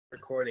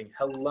Recording.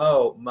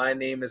 Hello, my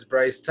name is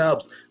Bryce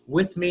Tubbs.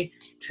 With me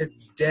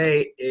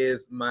today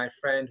is my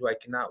friend who I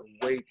cannot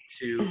wait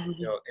to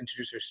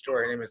introduce her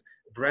story. Her name is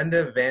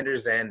Brenda Vander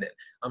Zanden.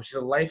 She's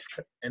a life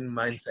and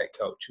mindset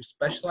coach who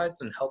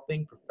specializes in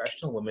helping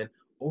professional women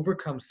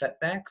overcome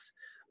setbacks,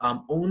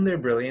 own their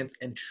brilliance,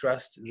 and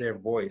trust their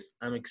voice.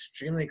 I'm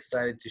extremely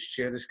excited to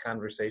share this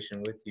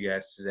conversation with you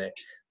guys today.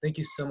 Thank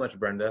you so much,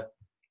 Brenda.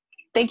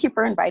 Thank you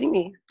for inviting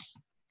me.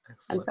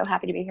 Excellent. I'm so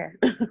happy to be here.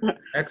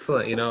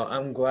 Excellent.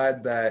 I'm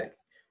glad that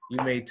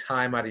you made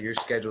time out of your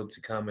schedule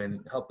to come and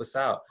help us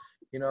out.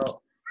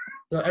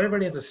 So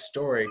everybody has a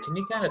story. Can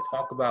you kind of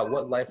talk about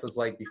what life was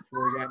like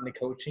before you got into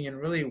coaching and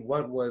really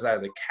what was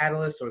either the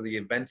catalyst or the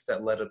events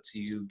that led up to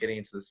you getting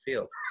into this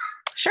field?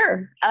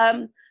 Sure.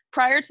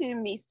 Prior to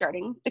me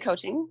starting the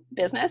coaching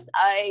business,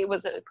 I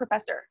was a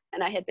professor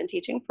and I had been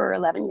teaching for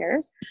 11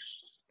 years.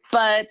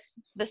 But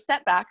the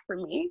setback for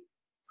me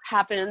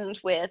happened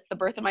with the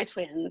birth of my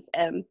twins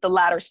and the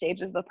latter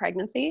stages of the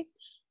pregnancy.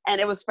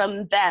 And it was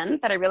from then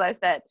that I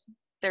realized that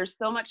there's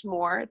so much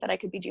more that I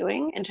could be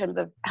doing in terms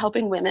of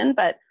helping women,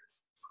 but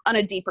on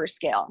a deeper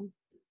scale.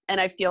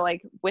 And I feel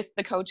like with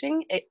the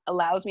coaching, it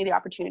allows me the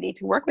opportunity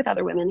to work with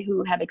other women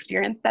who have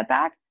experienced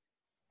setback.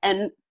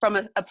 And from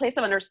a place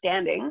of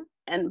understanding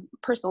and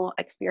personal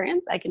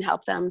experience, I can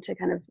help them to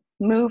kind of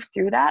move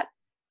through that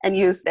and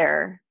use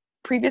their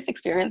previous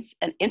experience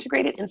and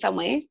integrate it in some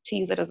way to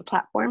use it as a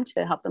platform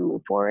to help them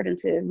move forward and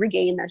to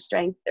regain their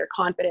strength, their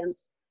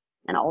confidence,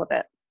 and all of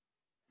it.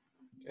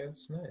 Okay,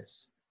 that's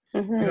nice.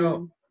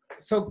 Mm-hmm.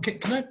 So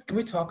can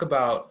we talk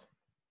about,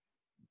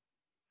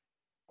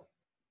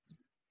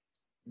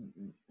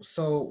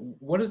 so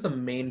what is the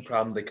main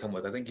problem they come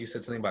with? I think you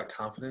said something about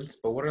confidence,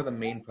 but what are the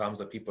main problems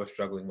that people are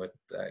struggling with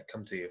that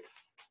come to you?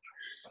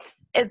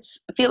 It's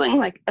feeling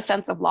like a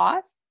sense of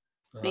loss,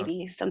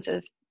 maybe a sense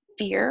of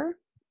fear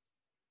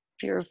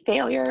of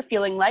failure,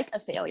 feeling like a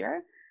failure,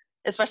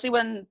 especially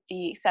when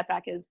the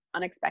setback is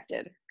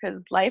unexpected,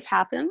 because life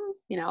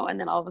happens, and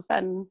then all of a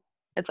sudden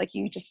it's like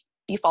you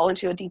fall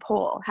into a deep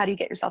hole. How do you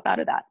get yourself out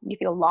of that? You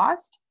feel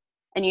lost,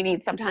 and you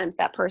need sometimes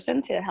that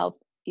person to help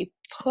you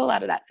pull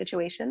out of that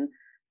situation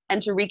and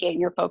to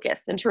regain your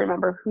focus and to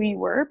remember who you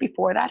were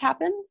before that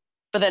happened,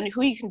 but then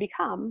who you can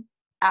become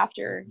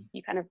after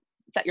you kind of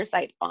set your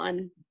sight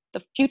on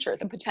the future,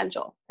 the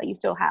potential that you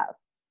still have.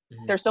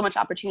 Mm-hmm. There's so much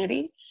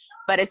opportunity,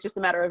 but it's just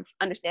a matter of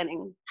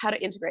understanding how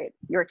to integrate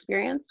your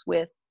experience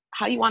with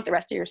how you want the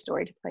rest of your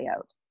story to play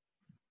out.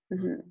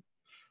 Mm-hmm.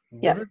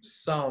 What are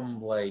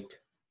some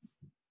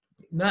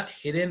not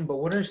hidden, but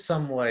what are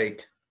some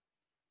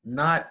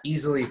not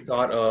easily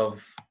thought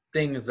of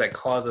things that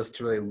cause us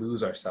to really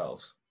lose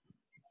ourselves?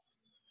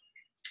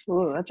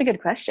 Ooh, that's a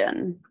good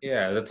question.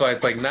 Yeah, that's why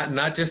it's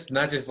not just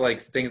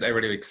things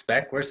everybody would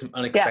expect. What are some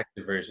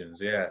unexpected versions?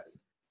 Yeah.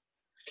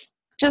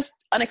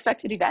 Just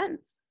unexpected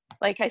events.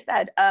 Like I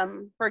said,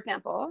 for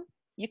example,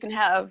 you can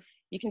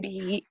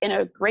be in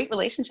a great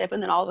relationship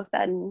and then all of a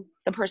sudden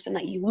the person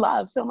that you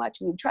love so much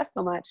and you trust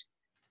so much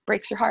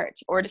breaks your heart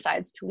or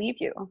decides to leave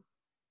you.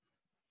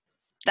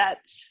 That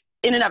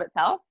in and of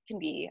itself can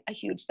be a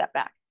huge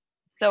setback.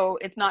 So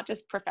it's not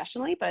just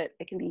professionally, but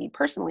it can be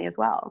personally as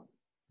well.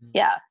 Mm-hmm.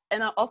 Yeah.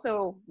 And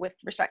also with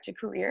respect to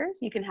careers,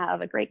 you can have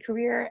a great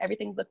career,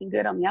 everything's looking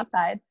good on the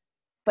outside,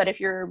 but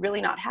if you're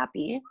really not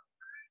happy,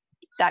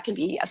 that can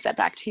be a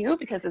setback too,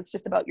 because it's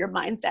just about your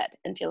mindset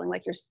and feeling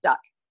like you're stuck.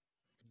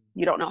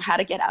 You don't know how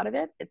to get out of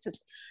it. It's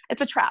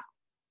a trap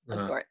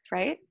of sorts,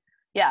 right?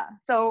 Yeah.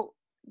 So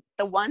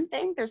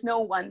there's no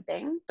one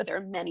thing, but there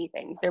are many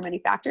things. There are many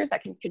factors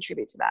that can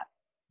contribute to that.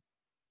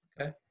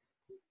 Okay.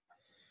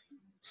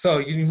 So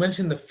you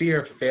mentioned the fear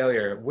of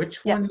failure.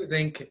 Which one do you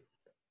think?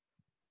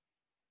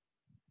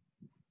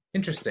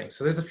 Interesting.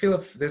 So there's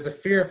a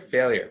fear of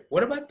failure.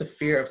 What about the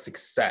fear of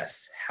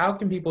success? How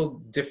can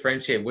people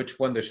differentiate which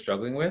one they're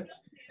struggling with?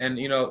 And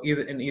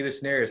either in either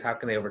scenarios, how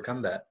can they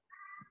overcome that?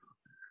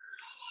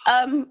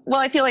 Well,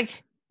 I feel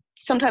like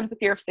sometimes the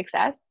fear of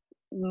success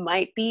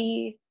might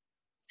be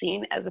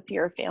seen as a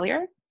fear of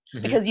failure,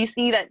 mm-hmm. because you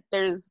see that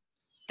there's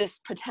this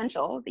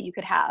potential that you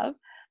could have,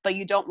 but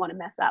you don't want to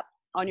mess up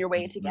on your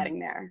way to mm-hmm. getting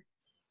there.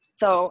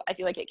 So I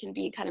feel like it can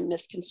be kind of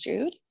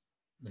misconstrued.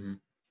 Mm-hmm.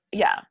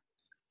 Yeah.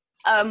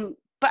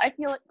 But I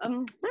feel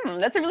like,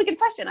 that's a really good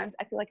question. I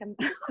feel like I'm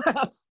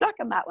stuck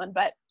on that one,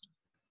 but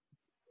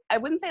I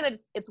wouldn't say that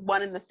it's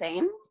one and the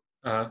same.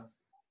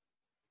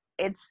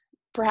 It's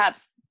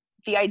perhaps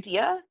the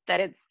idea that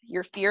it's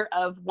your fear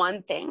of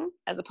one thing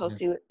as opposed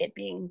mm-hmm. to it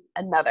being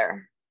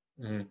another.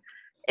 Mm-hmm.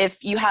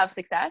 If you have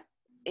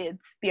success,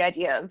 it's the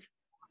idea of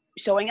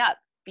showing up,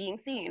 being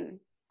seen,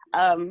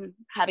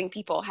 having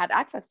people have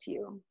access to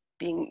you,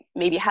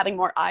 maybe having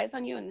more eyes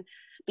on you and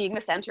being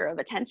the center of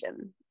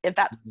attention. If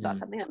that's mm-hmm. not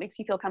something that makes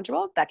you feel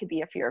comfortable, that could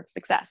be a fear of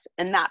success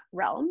in that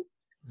realm.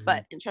 Mm-hmm.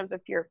 But in terms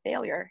of fear of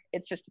failure,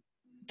 it's just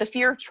the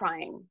fear of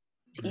trying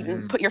to mm-hmm.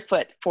 even put your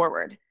foot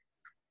forward,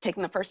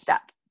 taking the first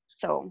step.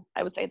 So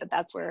I would say that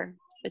that's where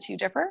the two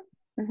differ.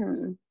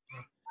 Mm-hmm.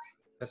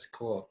 That's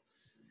cool.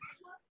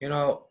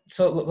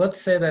 So let's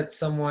say that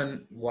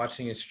someone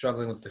watching is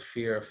struggling with the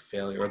fear of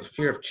failure or the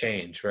fear of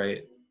change,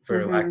 right?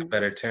 For lack of a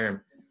better term.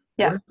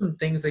 What Yeah. are some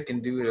things they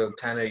can do to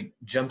kind of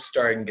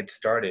jumpstart and get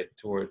started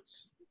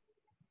towards?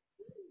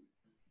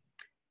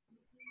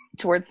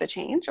 Towards the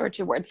change or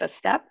towards the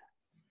step,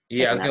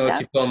 Yeah, I taking was that gonna let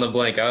you step. fill in the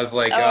blank. I was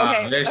like, Oh,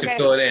 okay. maybe I should Okay.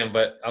 fill it in,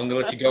 but I'm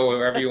gonna let you go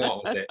wherever you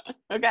want with it.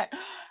 Okay.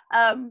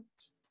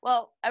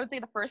 Well, I would say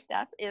the first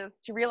step is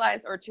to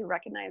realize or to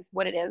recognize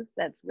what it is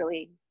that's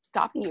really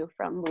stopping you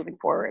from moving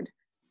forward.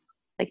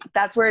 Like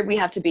that's where we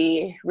have to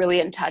be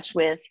really in touch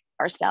with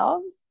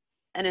ourselves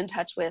and in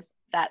touch with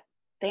that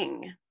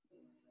thing.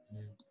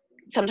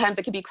 Sometimes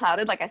it could be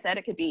clouded, like I said,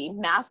 it could be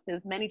masked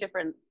as many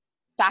different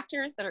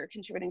factors that are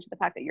contributing to the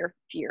fact that your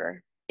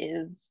fear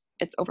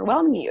it's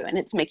overwhelming you and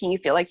it's making you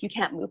feel like you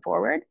can't move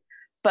forward.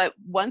 But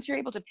once you're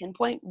able to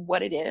pinpoint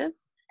what it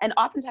is, and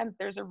oftentimes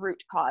there's a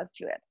root cause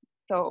to it.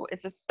 So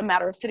it's just a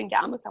matter of sitting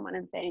down with someone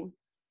and saying,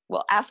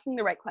 well, asking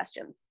the right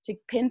questions to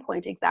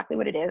pinpoint exactly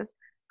what it is.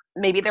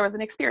 Maybe there was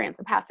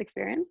a past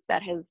experience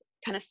that has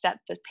kind of set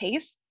the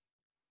pace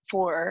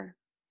for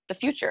the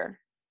future.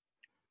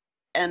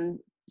 And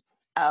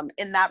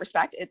in that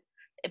respect,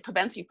 it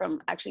prevents you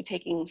from actually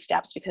taking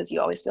steps because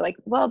you always feel like,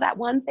 well, that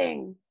one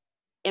thing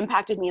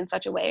impacted me in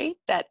such a way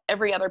that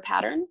every other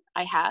pattern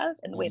I have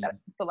and the way that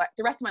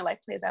the rest of my life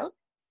plays out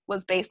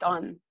was based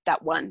on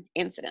that one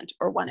incident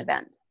or one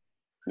event.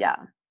 Yeah.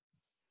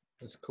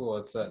 That's cool.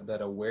 It's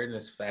that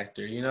awareness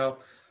factor,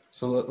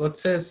 So let's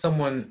say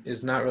someone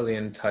is not really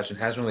in touch and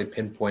hasn't really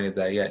pinpointed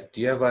that yet.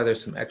 Do you have either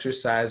some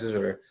exercises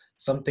or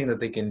something that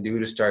they can do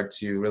to start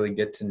to really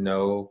get to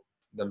know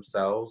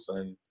themselves?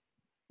 And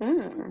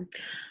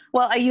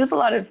Well, I use a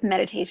lot of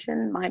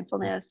meditation,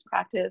 mindfulness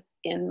practice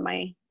in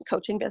my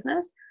coaching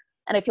business.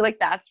 And I feel like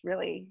that's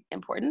really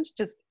important.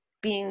 Just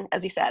being,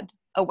 as you said,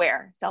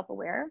 aware,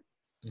 self-aware,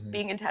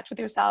 being in touch with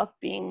yourself,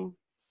 being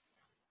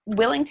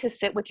willing to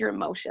sit with your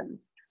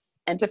emotions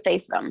and to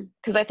face them.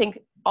 Because I think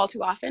all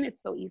too often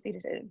it's so easy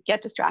to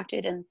get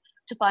distracted and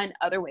to find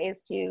other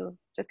ways to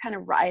just kind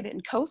of ride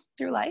and coast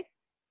through life.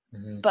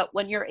 But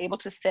when you're able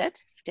to sit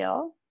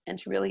still and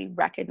to really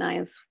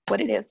recognize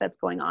what it is that's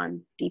going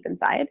on deep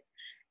inside,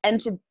 and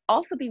to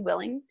also be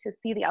willing to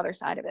see the other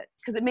side of it,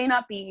 because it may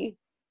not be,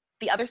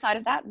 the other side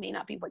of that may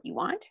not be what you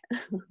want,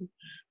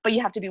 but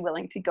you have to be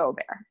willing to go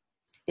there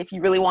if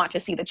you really want to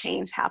see the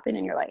change happen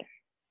in your life.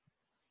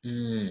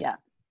 Yeah.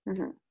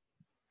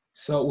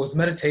 So with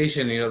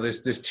meditation,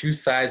 there's two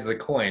sides of the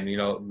coin,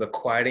 the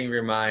quieting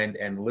your mind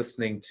and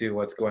listening to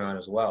what's going on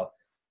as well.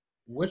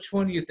 Which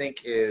one do you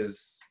think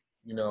is,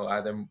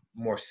 either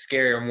more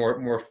scary or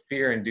more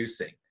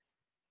fear-inducing?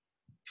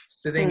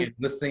 Sitting and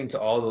listening to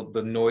all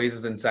the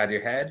noises inside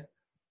your head,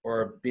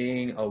 or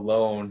being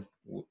alone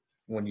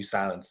when you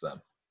silence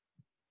them?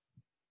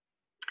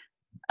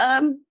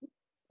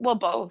 Well,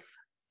 both,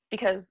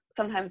 because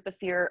sometimes the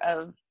fear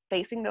of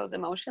facing those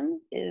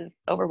emotions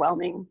is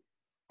overwhelming,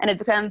 and it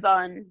depends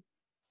on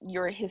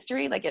your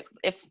history. Like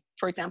if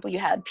for example, you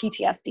had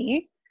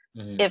PTSD,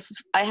 if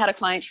I had a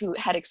client who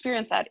had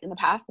experienced that in the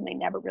past and they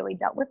never really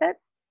dealt with it,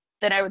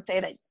 then I would say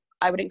that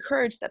I would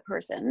encourage that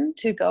person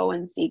to go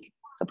and seek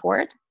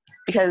support,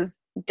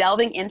 because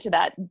delving into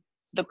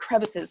the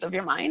crevices of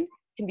your mind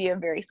can be a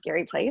very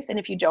scary place. And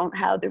if you don't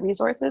have the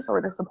resources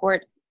or the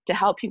support to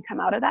help you come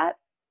out of that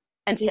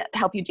and to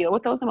help you deal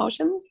with those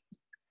emotions,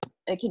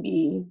 it can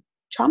be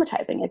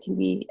traumatizing.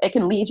 It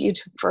can lead you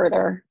to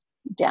further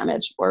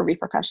damage or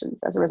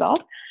repercussions as a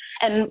result.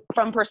 And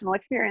from personal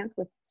experience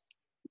with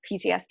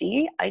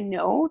PTSD, I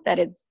know that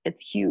it's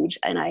huge.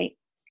 And I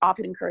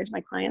often encourage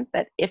my clients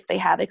that if they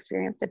have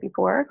experienced it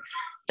before,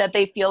 that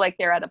they feel like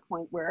they're at a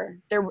point where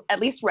they're at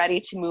least ready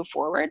to move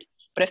forward.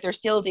 But if they're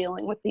still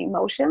dealing with the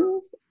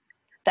emotions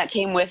that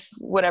came with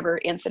whatever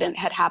incident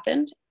had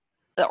happened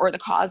or the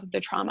cause of the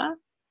trauma,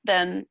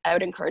 then I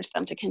would encourage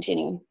them to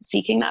continue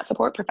seeking that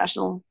support,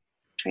 professional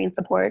trained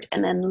support.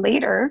 And then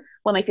later,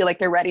 when they feel like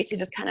they're ready to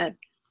just kind of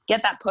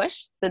get that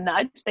push, the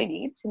nudge they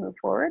need to move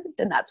forward,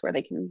 then that's where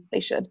they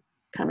should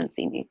come and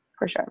see me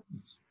for sure.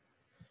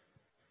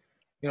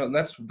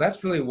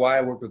 That's really why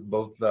I work with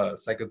both the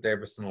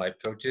psychotherapists and life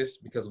coaches,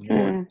 because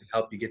one can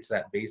help you get to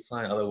that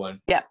baseline, other one,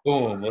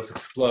 boom, let's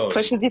explode.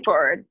 Pushes you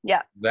forward.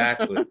 Yeah.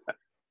 Exactly.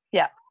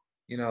 Yeah.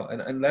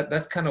 And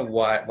that's kind of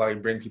why we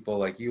bring people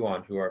like you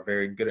on, who are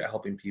very good at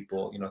helping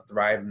people,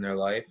 thrive in their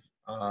life.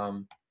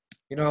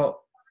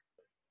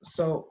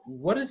 So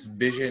what is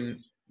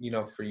vision,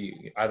 for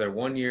you? Either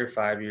 1 year,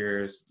 5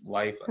 years,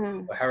 life,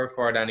 however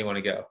far down you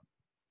want to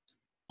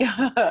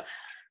go.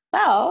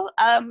 Well,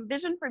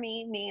 vision for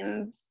me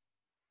means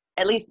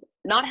at least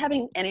not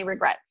having any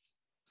regrets.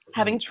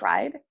 Having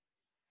tried,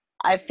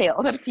 I've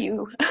failed at a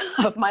few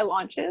of my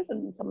launches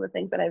and some of the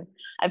things that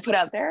I've put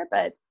out there,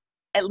 but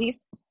at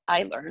least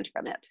I learned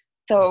from it.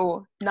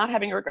 So not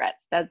having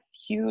regrets, that's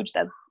huge.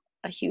 That's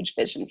a huge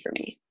vision for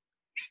me.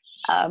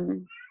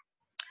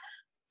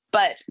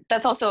 But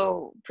that's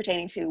also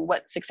pertaining to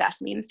what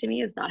success means to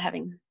me, is not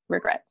having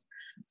regrets.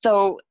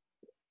 So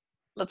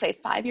let's say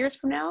 5 years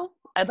from now,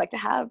 I'd like to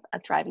have a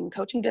thriving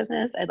coaching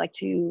business. I'd like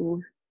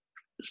to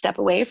step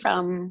away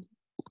from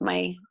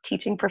my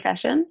teaching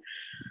profession,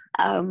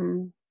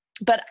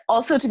 but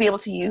also to be able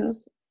to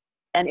use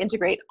and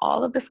integrate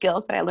all of the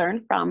skills that I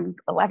learned from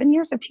 11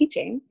 years of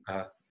teaching,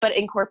 but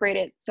incorporate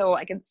it so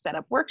I could set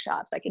up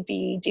workshops. I could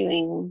be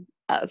doing,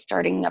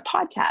 starting a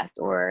podcast,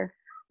 or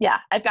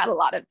I've got a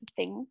lot of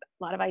things,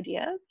 a lot of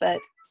ideas, but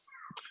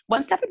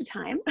one step at a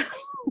time.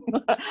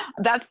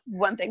 That's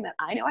one thing that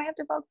I know I have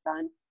to focus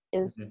on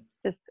is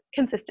just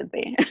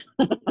consistency.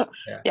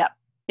 Yeah.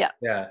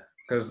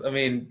 Because, I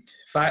mean,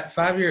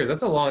 5 years,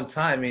 that's a long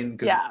time. I mean,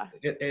 because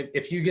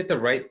if you get the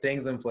right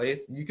things in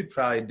place, you could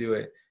probably do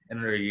it in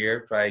under a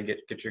year, probably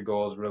get your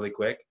goals really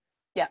quick.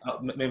 Yeah.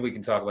 Maybe we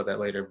can talk about that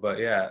later. But,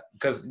 yeah,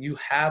 because you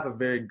have a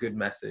very good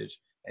message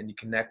and you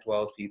connect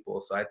well with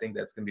people. So I think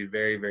that's going to be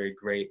very, very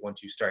great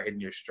once you start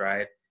hitting your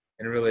stride.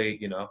 And really,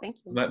 you know,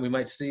 we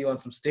might see you on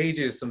some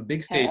stages, some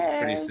big stages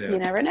pretty soon. You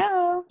never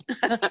know.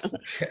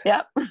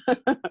 Yep.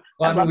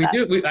 Well, I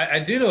mean, I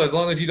do know, as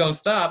long as you don't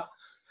stop.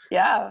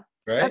 Yeah.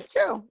 Right? That's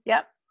true.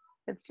 Yep.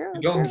 It's true.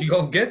 You're going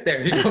to get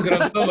there. You're going to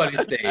get on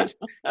somebody's stage.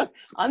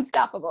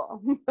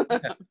 Unstoppable.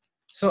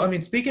 So, I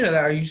mean, speaking of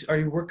that, are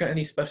you working on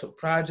any special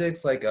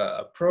projects, like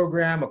a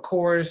program, a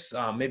course,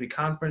 maybe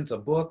conference, a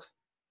book?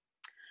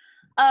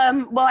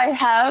 Well, I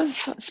have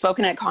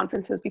spoken at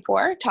conferences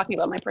before, talking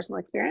about my personal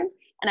experience,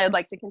 and I would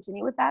like to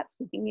continue with that,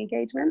 speaking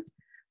engagements.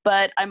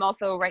 But I'm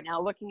also right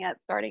now looking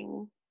at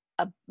starting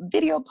a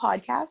video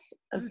podcast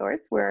of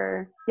sorts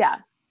where,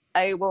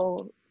 I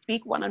will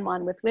speak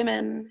one-on-one with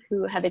women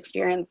who have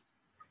experienced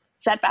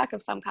setback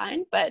of some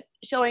kind, but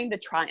showing the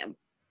triumph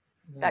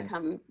that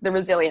comes, the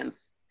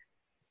resilience,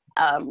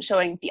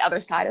 showing the other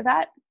side of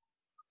that,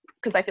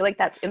 because I feel like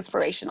that's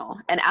inspirational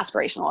and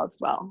aspirational as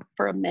well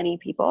for many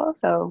people.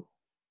 So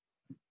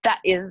that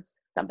is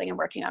something I'm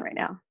working on right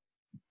now.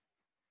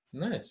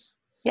 Nice.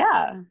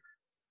 Yeah.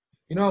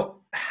 You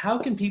know, how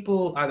can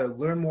people either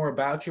learn more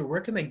about you, or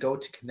where can they go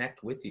to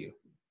connect with you?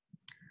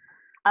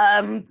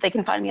 They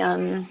can find me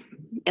on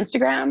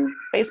Instagram,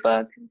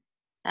 Facebook,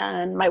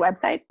 and my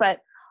website, but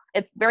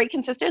it's very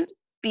consistent,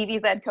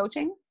 BVZ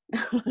Coaching.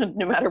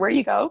 No matter where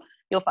you go,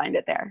 you'll find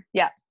it there.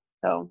 Yeah.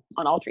 So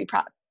on all 3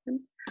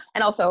 platforms,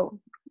 and also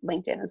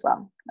LinkedIn as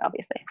well,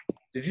 obviously.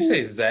 Did you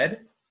say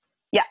Zed?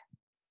 Yeah.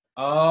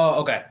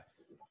 Oh, okay.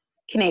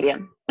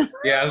 Canadian.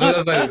 Yeah, I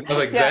was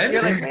like Zed?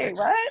 You're like, wait,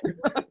 what?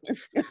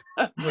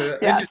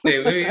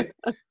 Interesting.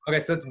 Okay,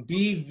 so it's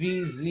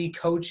BVZ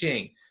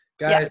Coaching.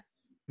 Guys,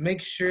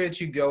 make sure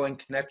that you go and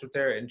connect with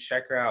her and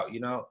check her out, you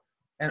know.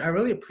 And I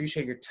really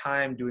appreciate your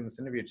time doing this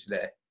interview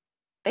today.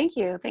 Thank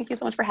you. Thank you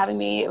so much for having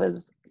me. It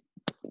was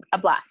a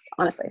blast,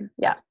 honestly.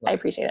 Yeah, excellent. I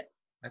appreciate it.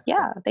 Excellent.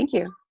 Yeah, thank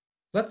you.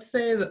 Let's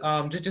say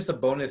that, just a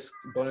bonus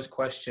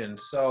question.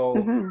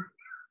 So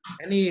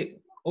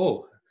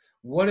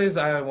what is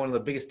one of the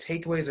biggest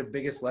takeaways or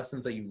biggest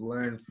lessons that you've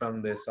learned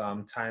from this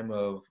time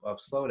of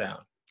slowdown?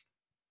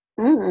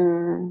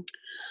 The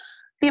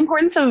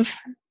importance of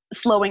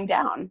slowing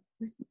down,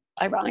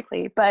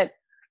 ironically, but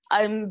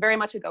I'm very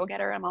much a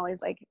go-getter. I'm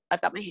always like,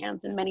 I've got my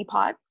hands in many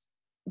pots.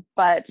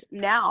 But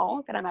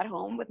now that I'm at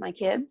home with my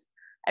kids,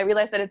 I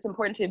realize that it's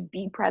important to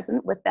be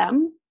present with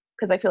them,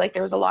 because I feel like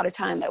there was a lot of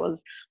time that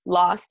was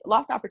lost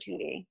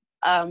opportunity,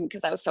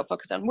 because I was so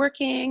focused on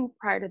working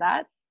prior to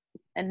that.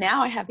 And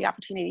now I have the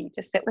opportunity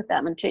to sit with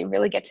them and to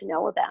really get to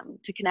know them,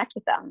 to connect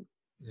with them.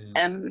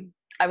 And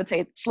I would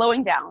say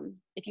slowing down.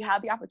 If you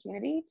have the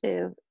opportunity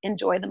to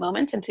enjoy the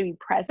moment and to be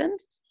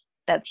present,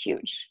 that's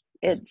huge.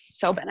 It's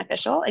so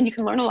beneficial, and you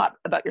can learn a lot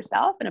about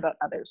yourself and about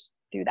others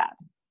through that.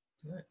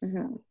 Nice.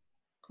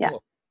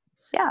 Cool.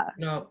 Yeah.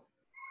 Now,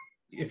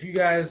 if you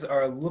guys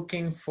are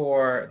looking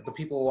for the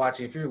people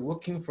watching, if you're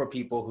looking for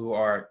people who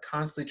are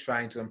constantly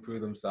trying to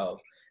improve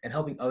themselves and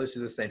helping others do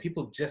the same,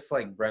 people just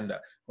like Brenda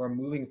who are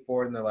moving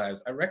forward in their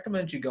lives, I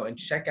recommend you go and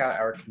check out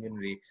our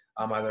community.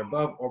 Either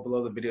above or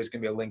below the video is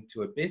going to be a link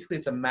to it. Basically,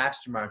 it's a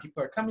mastermind.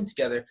 People are coming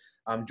together,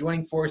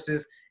 joining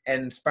forces,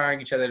 and inspiring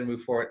each other to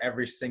move forward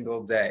every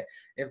single day.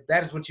 If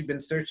that is what you've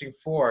been searching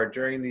for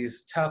during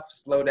these tough,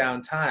 slow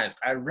down times,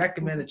 I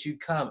recommend that you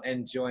come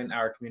and join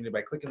our community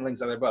by clicking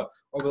links either above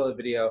or below the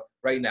video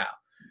right now.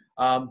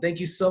 Thank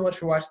you so much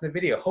for watching the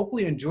video.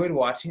 Hopefully you enjoyed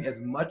watching as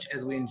much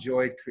as we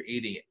enjoyed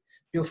creating it.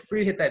 Feel free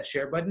to hit that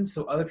share button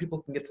so other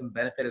people can get some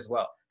benefit as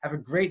well. Have a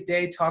great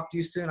day. Talk to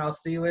you soon. I'll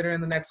see you later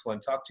in the next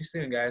one. Talk to you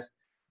soon, guys.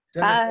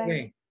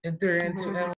 Bye.